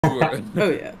Oh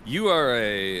yeah. You are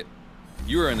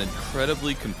an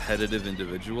incredibly competitive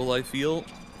individual, I feel,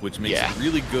 which makes it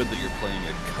really good that you're playing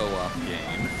a co-op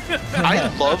game. I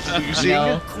love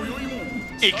losing,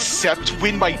 except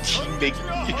when my team make.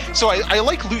 So I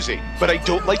like losing, but I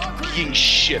don't like being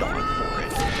shit on for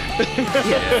it.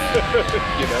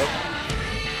 You know.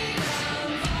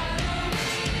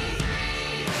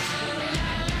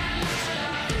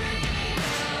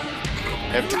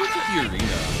 Look at the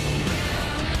arena.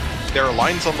 There are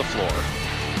lines on the floor.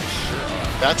 Sure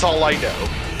are. That's all I know.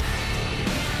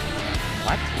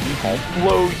 What? You home?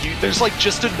 Whoa, there's like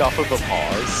just enough of a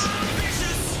pause.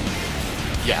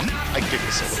 Yeah, I dig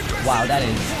this a little bit. Wow, that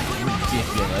is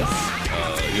ridiculous.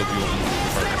 You'll be able to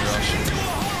partner rush.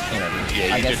 Whatever.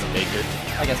 Yeah, you didn't make it.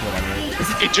 I guess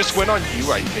whatever. It just went on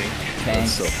you, I think.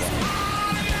 Thanks. That's so fun.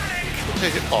 We'll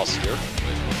take it pause here.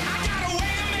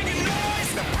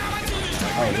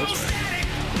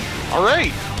 All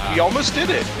right, we almost did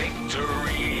it. We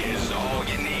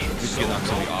just get onto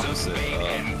the opposite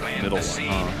middle one,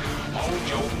 huh? Hold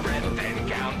your breath and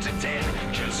count to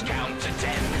 10. Just count to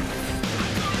 10.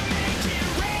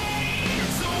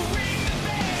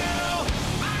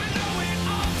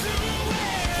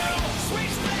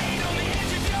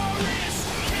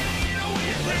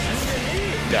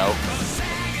 No.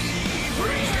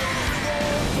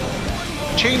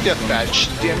 Chain deathmatch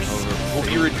damage will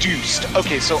be reduced.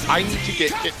 Okay, so I need to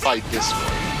get hit by this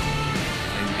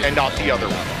one, and not the other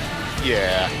one.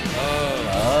 Yeah.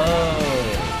 Oh.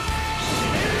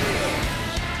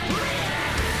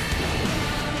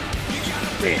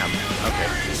 Damn. Okay.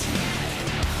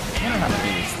 I don't know how to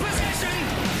do this.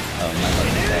 Oh, my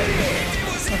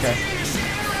button. Okay.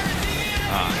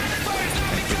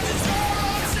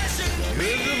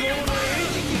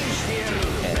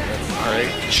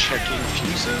 Alright, checking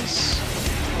fuses.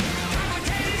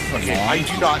 Okay, I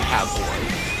do not have one.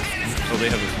 Oh, they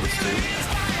have a list too.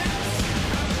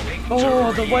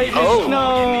 Oh, the white Oh.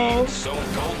 No! So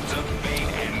cultivate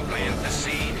and plant the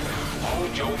seed.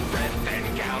 Hold your breath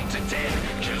and count to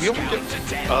 10. Just We only count to get.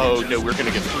 10. Oh no, we're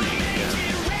gonna get 3.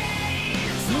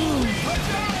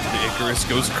 The Icarus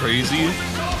goes crazy.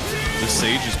 The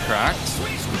Sage is cracked.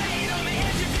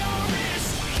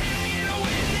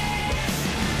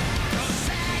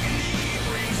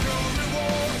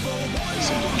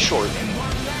 Seem to be short.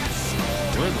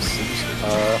 Where are the Sages?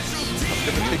 I'm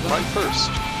gonna take mine first.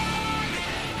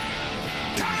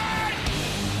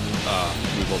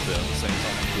 We both did at the same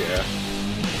time. Yeah.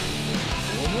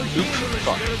 Oop,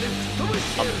 fuck.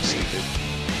 I'm gonna save it.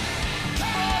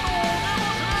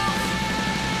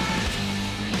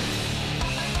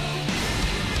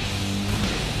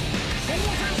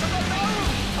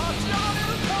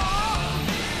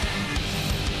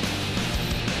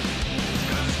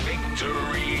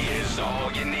 Victory is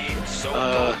all you need. So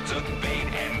cultivate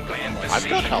and plant the I've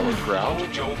seed. got hallowed ground.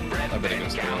 Hold your breath bet it and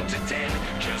goes count to 10.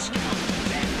 Just count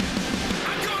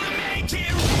to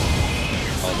 10.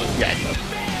 Yeah.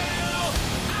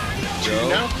 2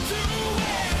 now.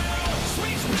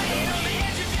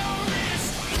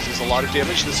 This is a lot of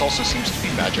damage. This also seems to be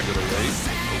magic. Right?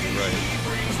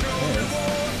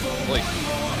 Like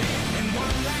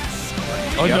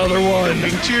another one.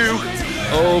 Ending 2.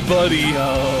 Oh, buddy.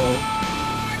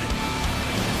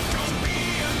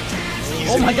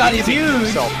 Oh my god, he's huge!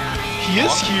 Himself. He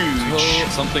is Oh, huge.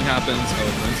 something happens. Oh,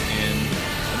 it runs in.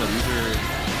 Oh, no, these are.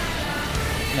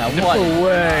 Now what? No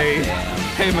way. Damn.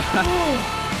 Hey, man.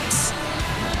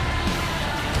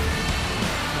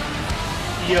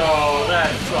 Yo,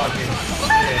 that's fucking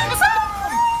shit.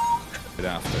 Right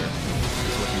after.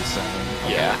 Is what he's saying.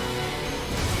 Yeah.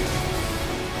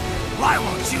 Why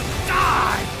won't you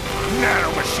die? Nano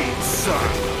machine, son.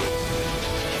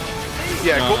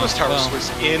 Yeah, Goldust Towers well. was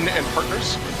in and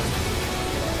partners.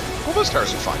 Goldust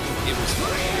Towers are fine. It was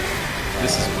fun.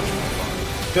 This is much more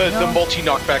fun. The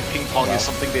multi-knockback ping pong is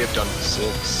something they have done.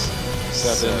 6,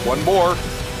 7, one more.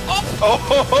 Oh!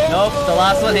 Nope, the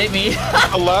last one hit me.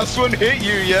 The last one hit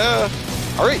you, yeah.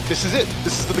 Alright, this is it.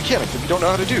 This is the mechanic that we don't know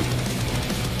how to do.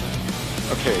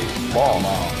 Okay, long.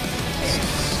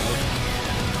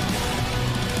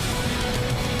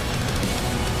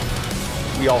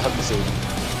 We all have the same.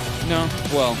 No,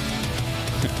 well,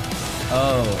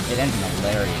 Oh, it ends in a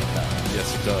lariat though.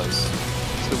 yes, it does.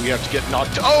 So we have to get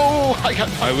knocked. Oh!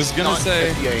 I was gonna knocked say.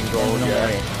 at the angle, No yeah.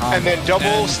 lariat. And then double,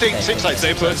 And same side.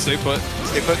 Stay put, stay put.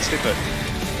 Stay put, stay put.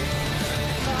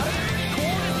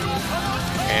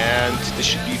 And this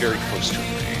should be very close to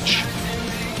range.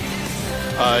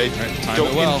 time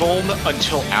Don't it well. invuln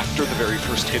until after the very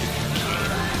first hit.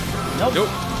 Nope. Nope,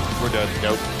 we're dead.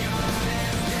 Nope.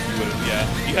 You would've, yeah,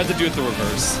 you had to do it the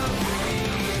reverse.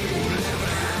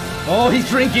 Oh, he's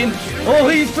drinking! Oh,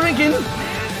 he's drinking!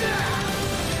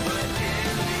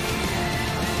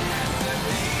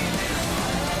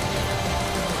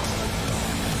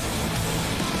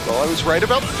 Well, I was right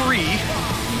about 3.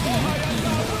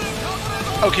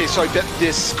 Okay, so I bet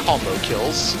this combo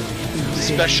kills.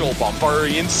 Special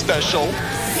Bombarian special.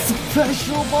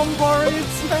 Special Bombarian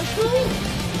special?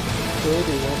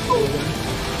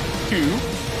 2,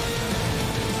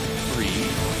 3,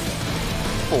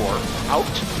 4,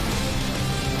 out.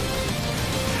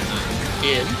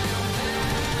 In.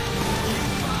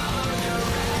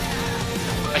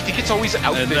 I think it's always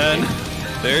out And there.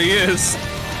 then, there he is.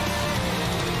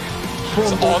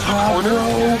 From the top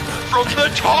rope! From the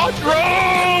top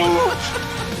rope!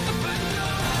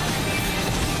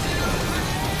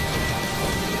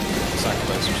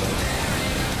 Sacrifice yourself.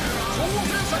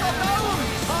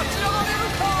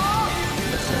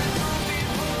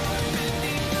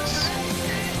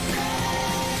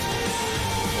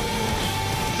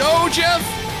 No, Jeff!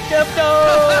 Jeff, no!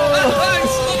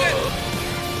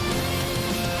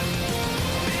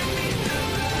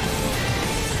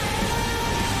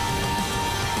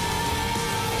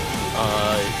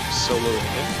 Solo in.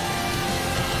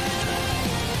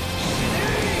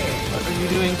 What are you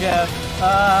doing, Jeff?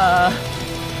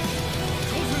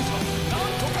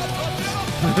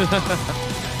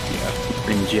 Yeah,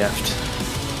 been jeffed.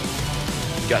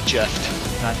 Got jeffed.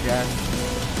 Not Jeff.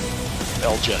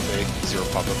 L Jeff, eh? 0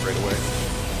 pop up right away.